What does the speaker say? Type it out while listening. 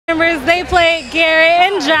members. They played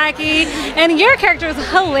Garrett and Jackie, and your character is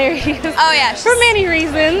hilarious. Oh yeah, for many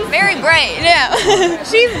reasons. Very bright. Yeah.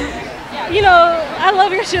 She's, you know, I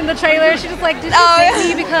love your shit in the trailer. She's just like, did you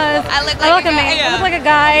take me because I look like a man? guy. Yeah. I look like a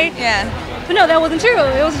guy. Yeah. But no, that wasn't true.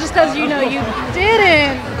 It was just because, you know, you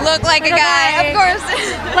didn't look like a guy. Of course.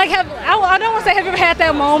 Like, I don't want to say have you ever had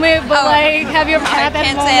that moment, but like, have you ever had that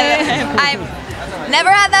moment? I can't say that. I've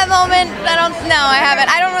never had that moment. No, I haven't.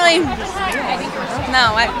 I don't really.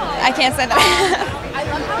 No, I can't say that.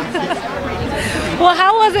 Well,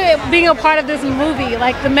 how was it being a part of this movie?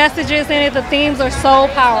 Like, the messages in it, the themes are so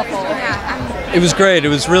powerful. It was great. It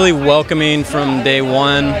was really welcoming from day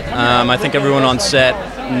one. I think everyone on set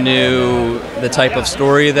knew the type of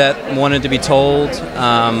story that wanted to be told.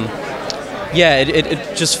 Yeah,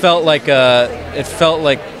 it just felt like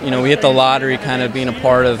you know, we hit the lottery, kind of being a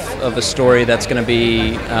part of a story that's going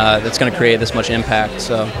to create this much impact.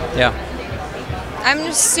 So yeah. I'm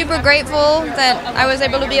just super grateful that I was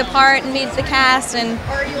able to be a part and meet the cast, and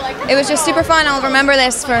it was just super fun. I'll remember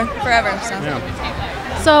this for forever. So. Yeah.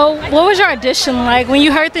 So, what was your audition like when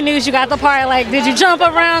you heard the news you got the part? Like, did you jump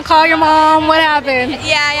around, call your mom? What happened?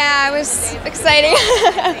 Yeah, it was exciting.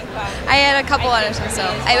 I had a couple auditions, so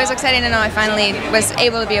it was exciting to know I finally was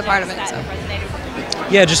able to be a part of it. So.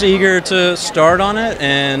 Yeah, just eager to start on it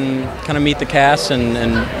and kind of meet the cast and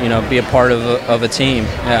you know, be a part of a team.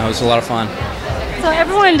 Yeah, it was a lot of fun. So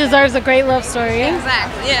everyone deserves a great love story.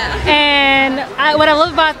 Exactly, yeah. And what I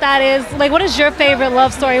love about that is, like, what is your favorite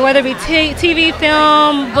love story, whether it be TV,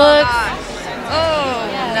 film, books?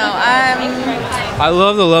 I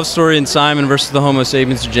love the love story in Simon versus the Homo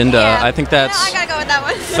sapiens agenda. Yeah. I think that's I gotta go with that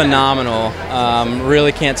one. phenomenal.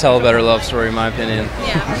 Really can't tell a better love story in my opinion.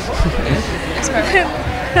 Yeah. That's perfect.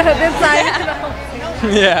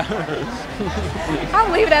 Yeah. I'll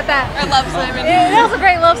leave it at that. I love Simon. That was a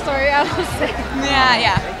great love story, I would say.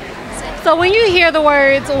 Yeah. So when you hear the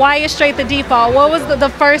words, why is straight the default, what was the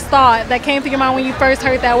first thought that came to your mind when you first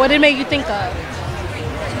heard that? What did it make you think of?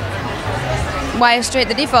 Why is straight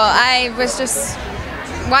the default? I was just,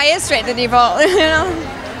 why is straight the default? You know?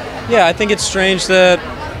 Yeah, I think it's strange that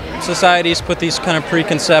societies put these kind of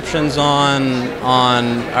preconceptions on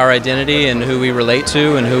our identity and who we relate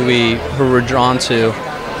to and who we're drawn to.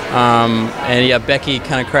 And yeah, Becky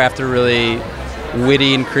kind of crafted a really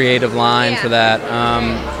witty and creative line for that,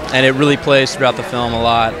 and it really plays throughout the film a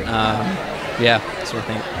lot. Yeah, that's what I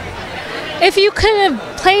think. If you could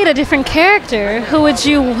have played a different character, who would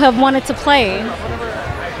you have wanted to play?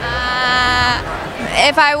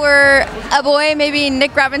 If I were a boy, maybe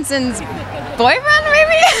Nick Robinson's boyfriend,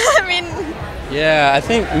 maybe? I mean... Yeah, I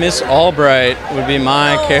think Miss Albright would be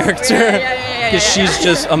my character, because she's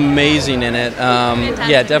just amazing in it.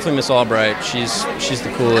 Yeah, definitely Miss Albright. She's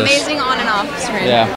the coolest. Amazing on and off screen. Yeah.